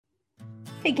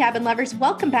Hey, cabin lovers,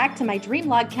 welcome back to my Dream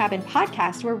Log Cabin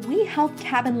podcast, where we help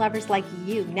cabin lovers like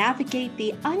you navigate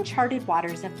the uncharted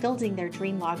waters of building their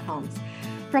dream log homes.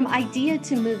 From idea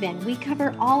to move in, we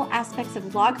cover all aspects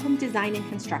of log home design and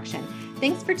construction.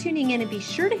 Thanks for tuning in, and be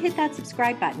sure to hit that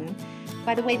subscribe button.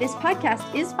 By the way, this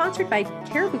podcast is sponsored by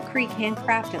Caribou Creek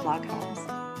Handcrafted Log Homes.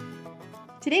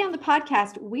 Today on the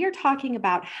podcast, we are talking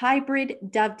about hybrid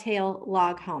dovetail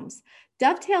log homes.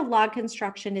 Dovetail log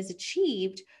construction is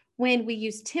achieved when we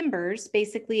use timbers,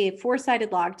 basically a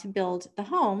four-sided log, to build the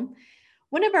home.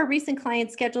 One of our recent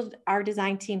clients scheduled our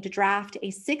design team to draft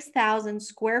a 6,000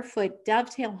 square foot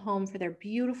dovetail home for their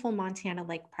beautiful Montana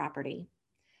Lake property.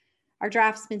 Our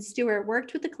draftsman, Stuart,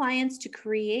 worked with the clients to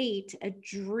create a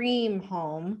dream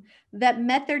home that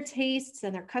met their tastes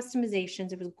and their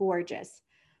customizations. It was gorgeous.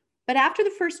 But after the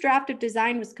first draft of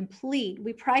design was complete,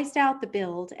 we priced out the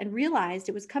build and realized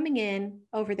it was coming in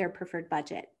over their preferred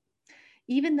budget.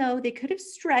 Even though they could have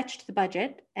stretched the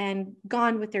budget and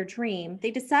gone with their dream,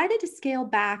 they decided to scale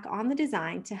back on the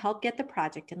design to help get the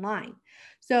project in line.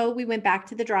 So we went back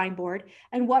to the drawing board,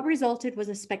 and what resulted was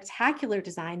a spectacular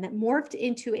design that morphed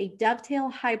into a dovetail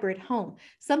hybrid home,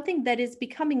 something that is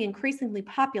becoming increasingly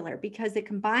popular because it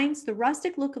combines the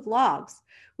rustic look of logs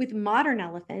with modern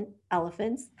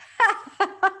elephants.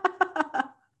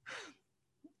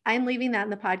 I'm leaving that in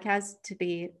the podcast to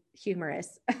be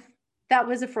humorous. That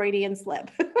was a Freudian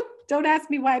slip. Don't ask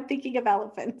me why I'm thinking of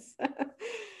elephants.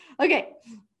 Okay.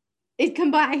 It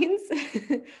combines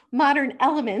modern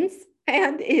elements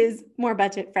and is more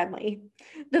budget friendly.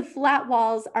 The flat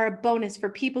walls are a bonus for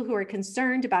people who are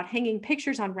concerned about hanging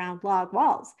pictures on round log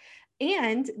walls.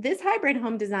 And this hybrid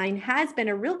home design has been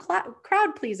a real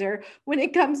crowd pleaser when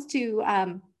it comes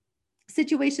to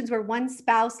situations where one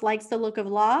spouse likes the look of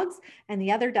logs and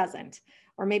the other doesn't,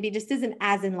 or maybe just isn't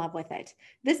as in love with it.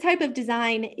 This type of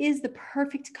design is the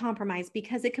perfect compromise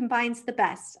because it combines the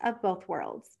best of both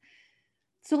worlds.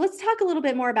 So let's talk a little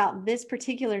bit more about this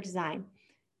particular design.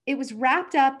 It was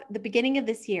wrapped up at the beginning of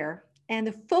this year, and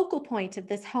the focal point of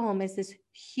this home is this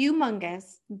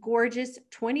humongous, gorgeous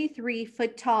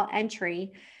 23-foot tall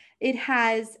entry. It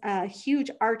has a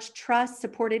huge arch truss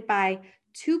supported by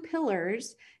 2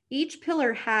 pillars. Each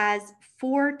pillar has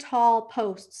 4 tall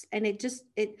posts, and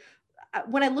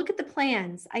when I look at the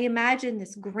plans, I imagine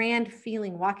this grand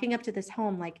feeling walking up to this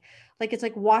home, like it's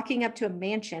like walking up to a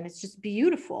mansion. It's just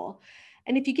beautiful.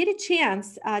 And if you get a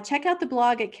chance, check out the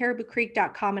blog at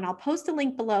cariboocreek.com, and I'll post a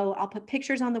link below. I'll put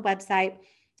pictures on the website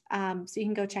so you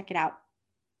can go check it out.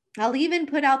 I'll even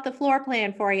put out the floor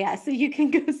plan for you so you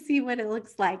can go see what it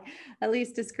looks like, at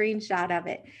least a screenshot of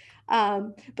it.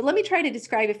 But let me try to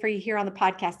describe it for you here on the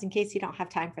podcast in case you don't have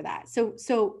time for that.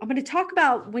 So I'm going to talk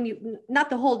about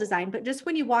not the whole design, but just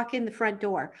when you walk in the front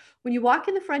door. When you walk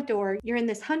in the front door, you're in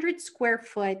this 100 square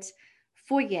foot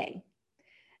foyer,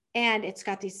 and it's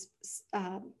got these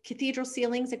cathedral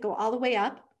ceilings that go all the way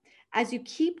up. As you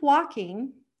keep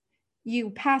walking, you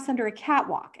pass under a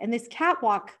catwalk, and this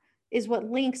catwalk is what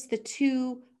links the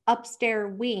 2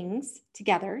 upstairs wings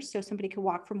together. So somebody could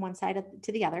walk from one side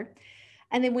to the other.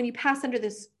 And then when you pass under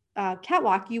this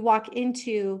catwalk, you walk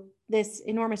into this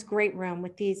enormous great room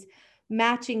with these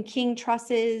matching king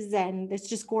trusses, and it's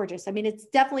just gorgeous. I mean, it's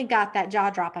definitely got that jaw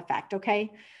drop effect,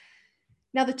 okay?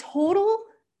 Now, the total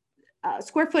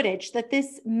square footage that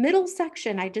this middle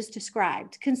section I just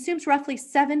described consumes roughly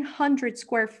 700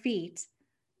 square feet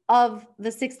of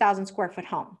the 6,000 square foot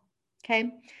home,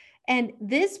 okay? And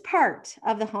this part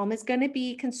of the home is going to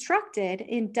be constructed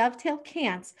in dovetail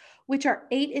cants, which are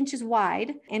 8 inches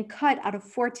wide and cut out of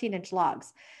 14-inch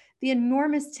logs. The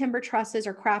enormous timber trusses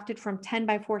are crafted from 10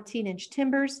 by 14-inch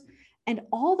timbers, and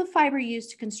all the fiber used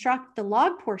to construct the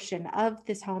log portion of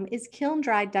this home is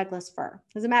kiln-dried Douglas fir.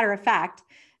 As a matter of fact,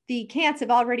 the cants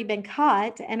have already been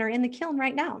cut and are in the kiln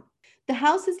right now. The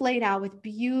house is laid out with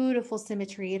beautiful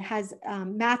symmetry. It has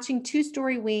matching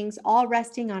 2-story wings, all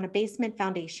resting on a basement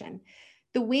foundation.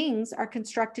 The wings are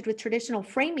constructed with traditional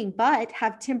framing, but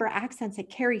have timber accents that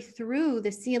carry through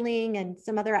the ceiling and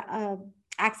some other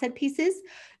accent pieces.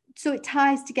 So it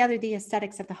ties together the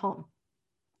aesthetics of the home.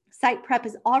 Site prep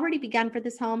has already begun for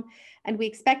this home, and we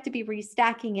expect to be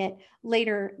restacking it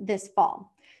later this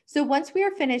fall. So once we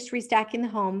are finished restacking the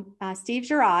home, Steve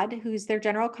Girard, who's their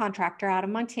general contractor out of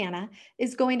Montana,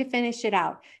 is going to finish it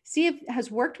out. Steve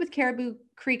has worked with Caribou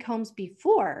Creek Homes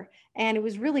before, and it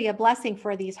was really a blessing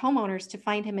for these homeowners to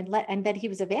find him and that he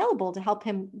was available to help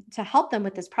them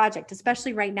with this project,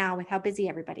 especially right now with how busy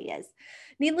everybody is.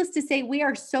 Needless to say, we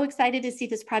are so excited to see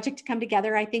this project come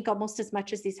together. I think almost as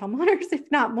much as these homeowners,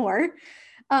 if not more.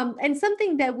 And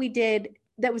something that we did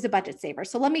that was a budget saver.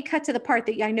 So let me cut to the part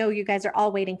that I know you guys are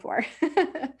all waiting for.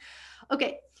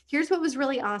 Okay, here's what was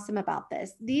really awesome about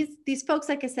this. These folks,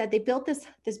 like I said, they built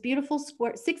this beautiful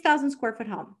 6,000 square foot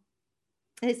home.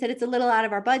 And they said it's a little out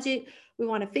of our budget. We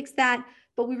want to fix that,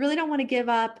 but we really don't want to give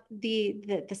up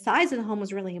the size of the home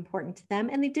was really important to them,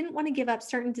 and they didn't want to give up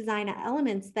certain design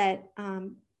elements that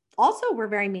also were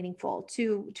very meaningful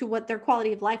to what their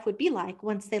quality of life would be like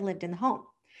once they lived in the home.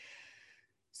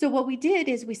 So what we did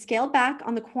is we scaled back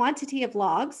on the quantity of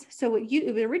logs. So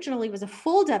it originally was a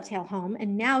full dovetail home,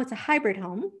 and now it's a hybrid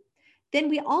home. Then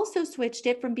we also switched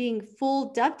it from being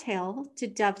full dovetail to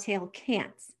dovetail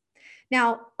cants.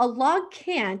 Now, a log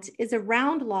cant is a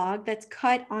round log that's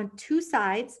cut on two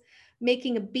sides,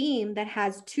 making a beam that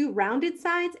has two rounded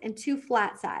sides and two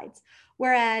flat sides,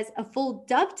 whereas a full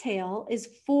dovetail is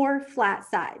four flat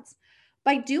sides.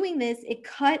 By doing this, it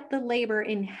cut the labor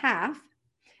in half.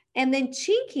 And then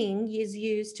chinking is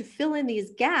used to fill in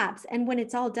these gaps. And when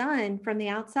it's all done from the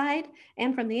outside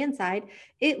and from the inside,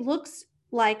 it looks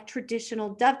like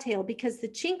traditional dovetail because the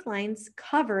chink lines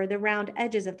cover the round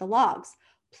edges of the logs.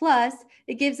 Plus,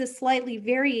 it gives a slightly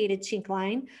variated chink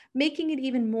line, making it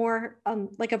even more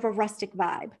like of a rustic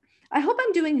vibe. I hope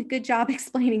I'm doing a good job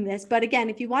explaining this. But again,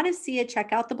 if you want to see it,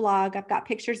 check out the blog. I've got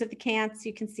pictures of the cants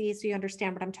you can see so you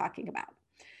understand what I'm talking about.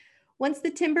 Once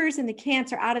the timbers and the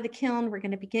cants are out of the kiln, we're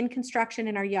going to begin construction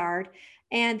in our yard.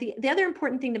 And the other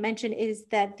important thing to mention is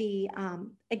that the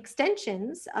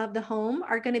extensions of the home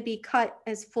are going to be cut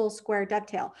as full square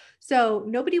dovetail. So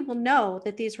nobody will know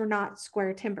that these were not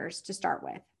square timbers to start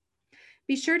with.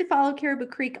 Be sure to follow Caribou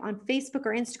Creek on Facebook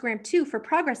or Instagram too for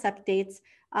progress updates.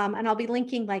 And I'll be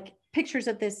linking like pictures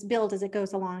of this build as it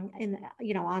goes along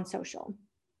on social.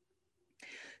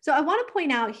 So I want to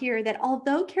point out here that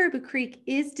although Caribou Creek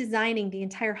is designing the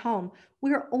entire home,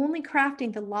 we're only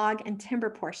crafting the log and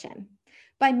timber portion.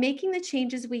 By making the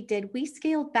changes we did, we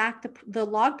scaled back the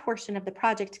log portion of the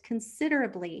project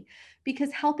considerably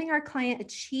because helping our client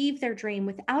achieve their dream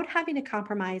without having to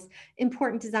compromise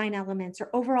important design elements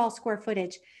or overall square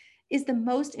footage is the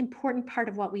most important part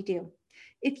of what we do.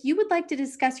 If you would like to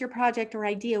discuss your project or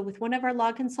idea with one of our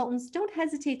log consultants, don't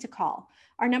hesitate to call.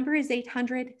 Our number is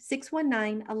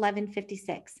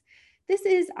 800-619-1156. This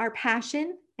is our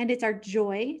passion and it's our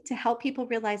joy to help people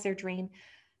realize their dream.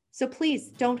 So please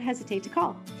don't hesitate to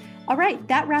call. All right,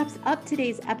 that wraps up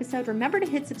today's episode. Remember to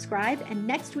hit subscribe, and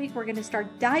next week we're going to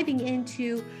start diving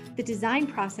into the design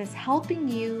process, helping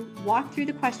you walk through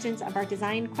the questions of our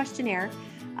design questionnaire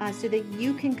so that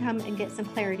you can come and get some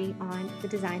clarity on the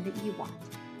design that you want.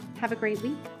 Have a great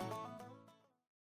week.